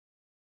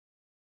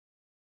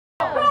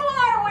Who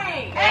are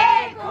we?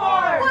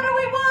 ACORN! What do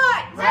we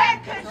want?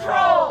 Rent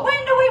control!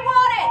 When do we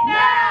want it?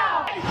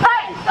 Now!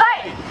 Fight!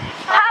 Fight!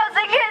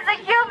 Housing is a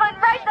human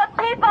right of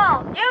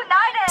people!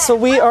 United! So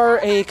we are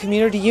a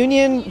community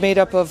union made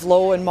up of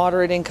low and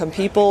moderate income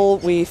people.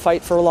 We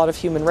fight for a lot of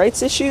human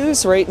rights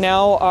issues. Right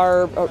now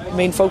our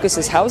main focus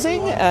is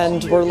housing,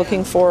 and we're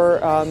looking for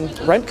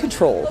rent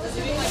control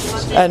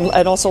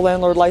and also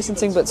landlord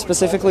licensing, but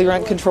specifically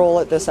rent control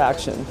at this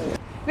action.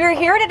 We're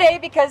here today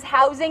because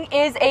housing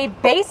is a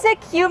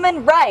basic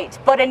human right,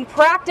 but in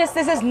practice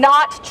this is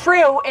not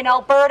true in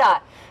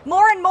Alberta.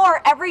 More and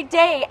more every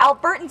day,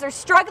 Albertans are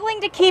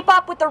struggling to keep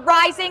up with the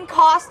rising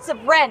costs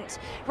of rent.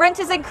 Rent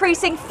is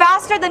increasing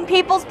faster than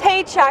people's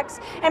paychecks,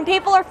 and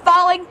people are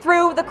falling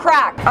through the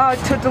crack.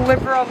 To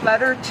deliver a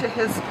letter to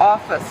his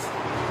office.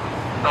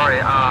 Sorry,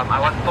 I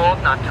was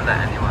told not to let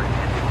anyone in.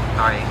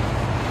 Sorry.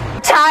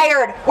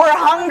 Tired, we're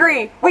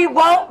hungry, we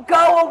won't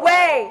go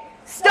away.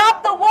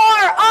 Stop the war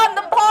on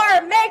the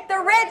poor, make the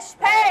rich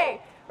pay.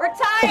 We're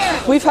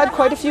tired. We've had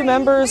quite a few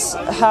members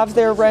have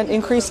their rent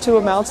increased to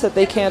amounts that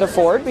they can't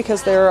afford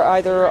because they're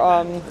either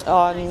on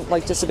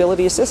like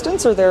disability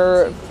assistance or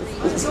they're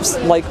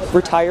like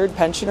retired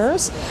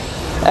pensioners,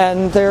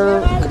 and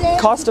their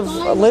cost of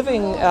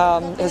living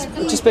has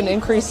just been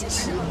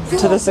increased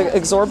to this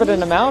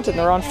exorbitant amount, and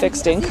they're on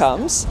fixed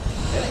incomes.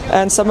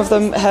 And some of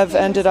them have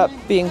ended up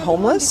being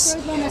homeless.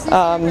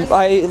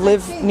 I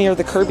live near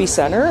the Kirby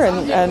Centre,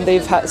 and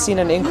they've seen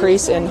an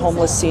increase in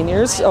homeless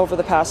seniors over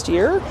the past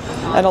year,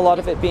 and a lot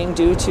of it being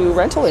due to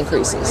rental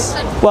increases.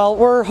 Well,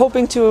 we're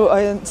hoping to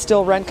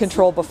instill rent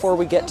control before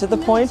we get to the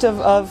point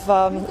of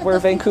where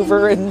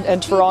Vancouver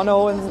and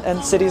Toronto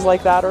and cities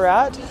like that are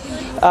at.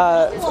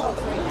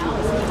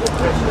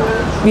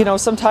 You know,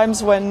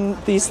 sometimes when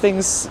these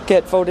things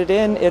get voted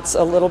in, it's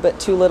a little bit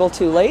too little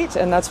too late,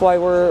 and that's why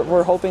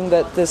we're hoping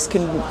that this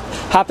can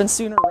happen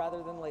sooner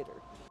rather than later.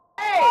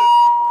 Hey!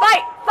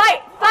 Fight!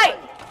 Fight! Fight!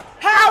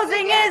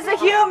 Housing is a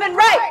human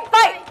right!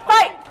 Fight!